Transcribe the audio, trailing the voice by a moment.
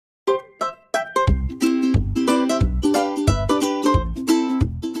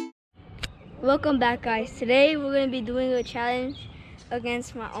Welcome back, guys. Today we're going to be doing a challenge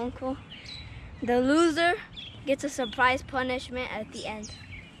against my uncle. The loser gets a surprise punishment at the end.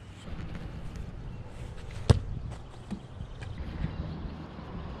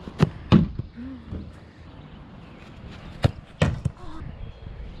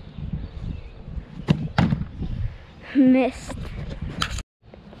 Missed.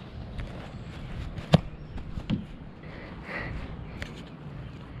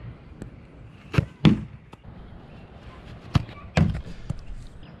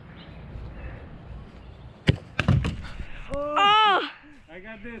 Oh! I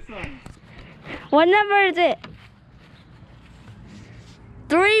got this one. What number is it?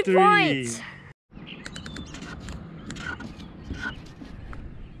 3 points.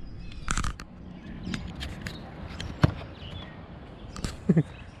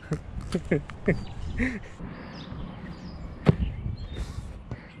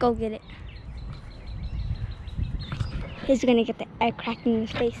 Go get it. He's gonna get the egg cracked in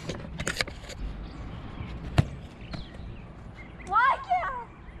his face. Why can't?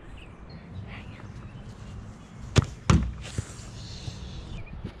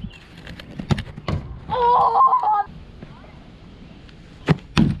 Oh!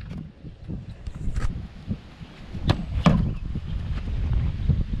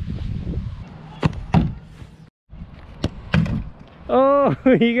 Oh,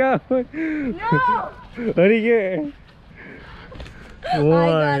 you got one. No! What did you get? One.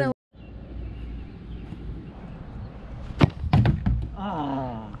 I got him.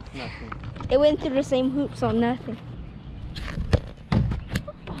 Ah, nothing. It went through the same hoop, so nothing.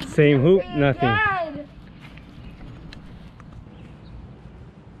 Same hoop, nothing. God.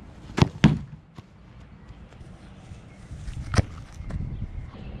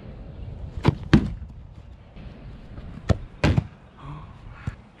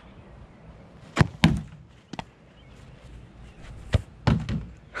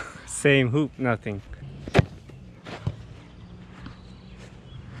 Same hoop, nothing.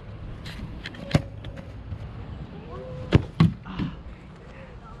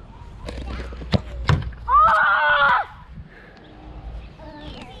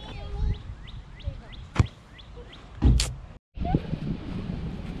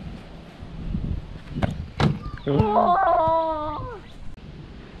 Oh.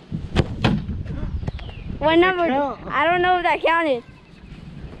 What number? I don't know if that counted.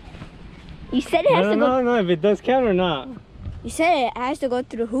 You said it has to go. No, if it does count or not. You said it has to go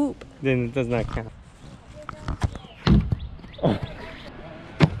through the hoop. Then it does not count. Oh.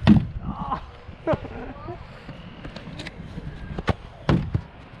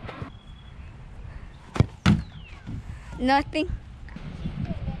 Nothing.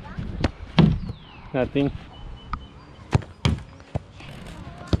 Nothing.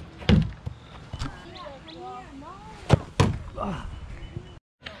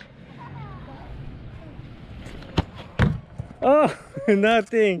 Oh,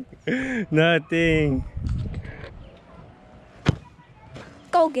 nothing. Nothing.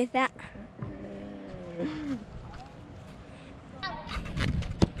 Go get that.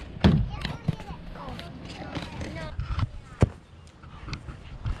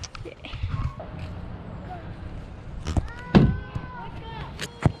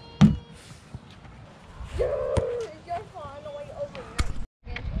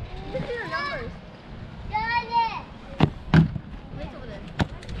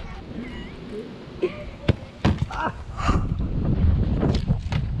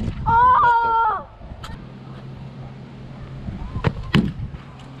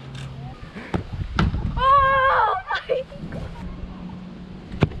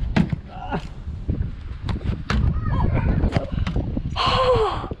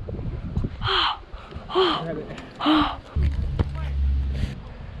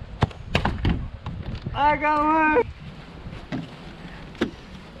 I got one.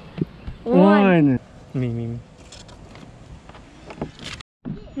 One. Me.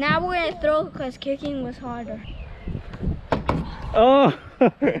 Now we're gonna throw because kicking was harder. Oh,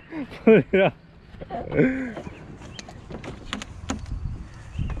 put it up.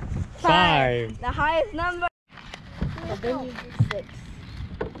 5. The highest number. Benji did 6.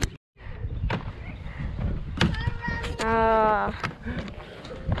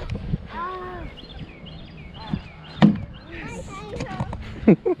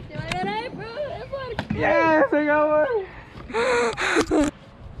 Yes, I got one. Yes.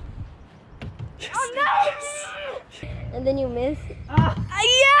 Oh no! And then you miss.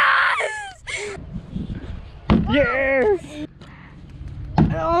 Yes! Yes!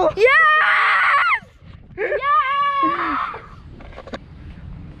 Oh. Yes! Yes!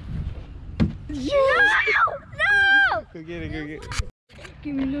 get it, go get it.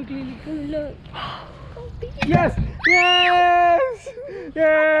 Give me a look, Lily. Give me a look. Yes! Yes!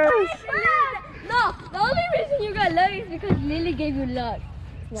 Yes! No, the only reason you got luck is because Lily gave you luck.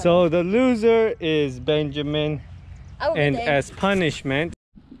 No. So the loser is Benjamin, and say, as punishment,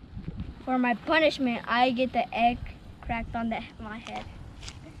 for my punishment, I get the egg cracked on my head.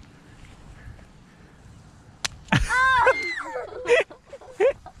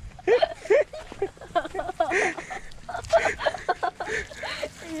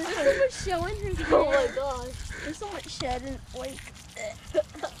 There's so much showing her. Oh my gosh. There's so much shedding. Wait.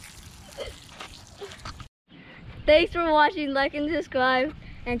 Thanks for watching. Like and subscribe.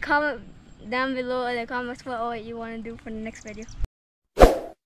 And comment down below in the comments what you want to do for the next video.